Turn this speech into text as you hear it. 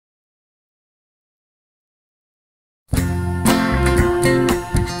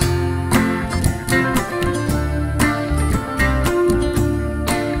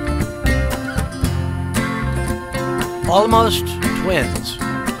Almost Twins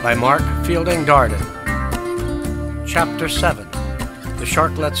by Mark Fielding Darden. Chapter 7. The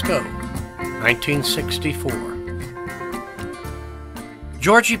Shark Lets Go, 1964.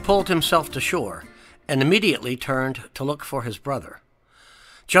 Georgie pulled himself to shore and immediately turned to look for his brother.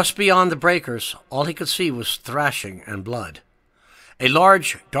 Just beyond the breakers, all he could see was thrashing and blood. A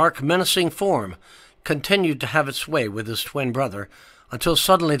large, dark, menacing form continued to have its way with his twin brother until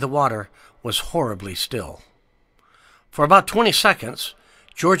suddenly the water was horribly still. For about 20 seconds,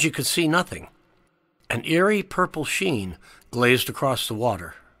 Georgie could see nothing. An eerie purple sheen glazed across the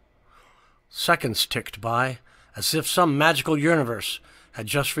water. Seconds ticked by, as if some magical universe had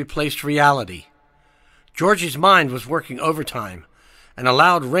just replaced reality. Georgie's mind was working overtime, and a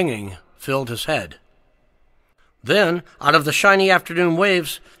loud ringing filled his head. Then, out of the shiny afternoon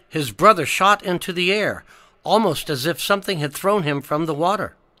waves, his brother shot into the air, almost as if something had thrown him from the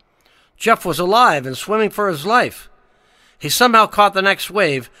water. Geoff was alive and swimming for his life. He somehow caught the next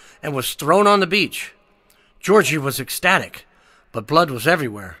wave and was thrown on the beach. Georgie was ecstatic, but blood was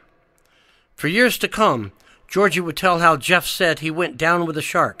everywhere. For years to come, Georgie would tell how Geoff said he went down with a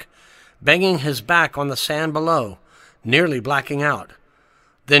shark, banging his back on the sand below, nearly blacking out.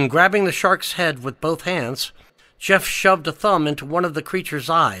 Then, grabbing the shark's head with both hands, Geoff shoved a thumb into one of the creature's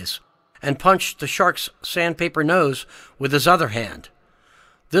eyes and punched the shark's sandpaper nose with his other hand.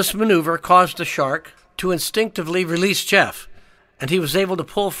 This maneuver caused the shark to instinctively release Geoff, and he was able to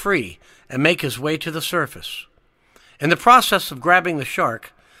pull free and make his way to the surface. In the process of grabbing the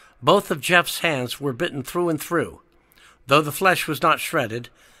shark, both of Geoff's hands were bitten through and through, though the flesh was not shredded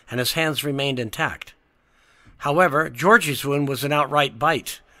and his hands remained intact. However, Georgie's wound was an outright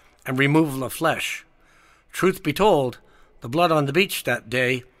bite and removal of flesh. Truth be told, the blood on the beach that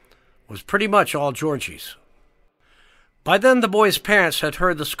day was pretty much all Georgie's. By then the boy's parents had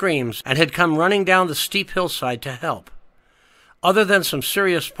heard the screams and had come running down the steep hillside to help. Other than some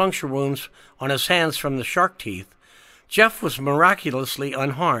serious puncture wounds on his hands from the shark teeth, Geoff was miraculously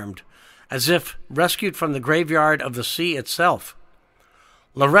unharmed, as if rescued from the graveyard of the sea itself.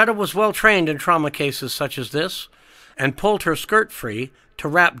 Loretta was well trained in trauma cases such as this, and pulled her skirt free to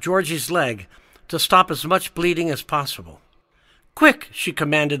wrap Georgie's leg to stop as much bleeding as possible. "Quick," she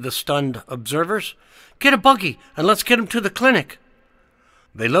commanded the stunned observers. "Get a buggy and let's get him to the clinic."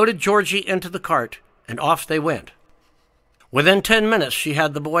 They loaded Georgie into the cart, and off they went. Within 10 minutes, she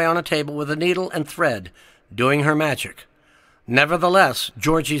had the boy on a table with a needle and thread, doing her magic. Nevertheless,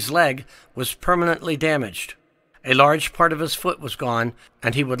 Georgie's leg was permanently damaged. A large part of his foot was gone,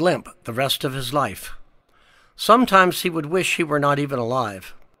 and he would limp the rest of his life. Sometimes he would wish he were not even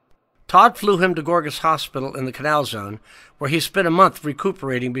alive. Todd flew him to Gorgas Hospital in the Canal Zone, where he spent a month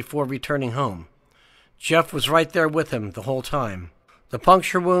recuperating before returning home. Geoff was right there with him the whole time. The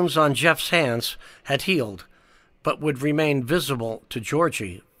puncture wounds on Geoff's hands had healed, but would remain visible to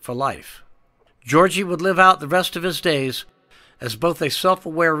Georgie for life. Georgie would live out the rest of his days as both a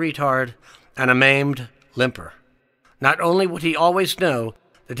self-aware retard and a maimed limper. Not only would he always know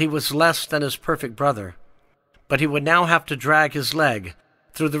that he was less than his perfect brother, but he would now have to drag his leg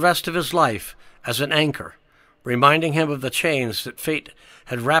through the rest of his life as an anchor, reminding him of the chains that fate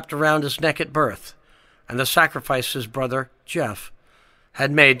had wrapped around his neck at birth, and the sacrifice his brother, Geoff,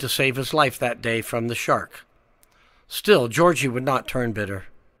 had made to save his life that day from the shark. Still, Georgie would not turn bitter.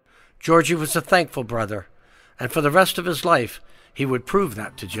 Georgie was a thankful brother, and for the rest of his life, he would prove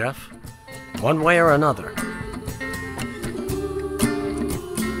that to Geoff, one way or another.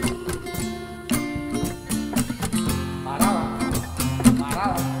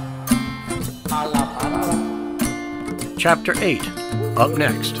 Chapter 8, up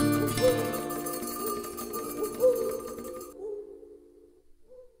next.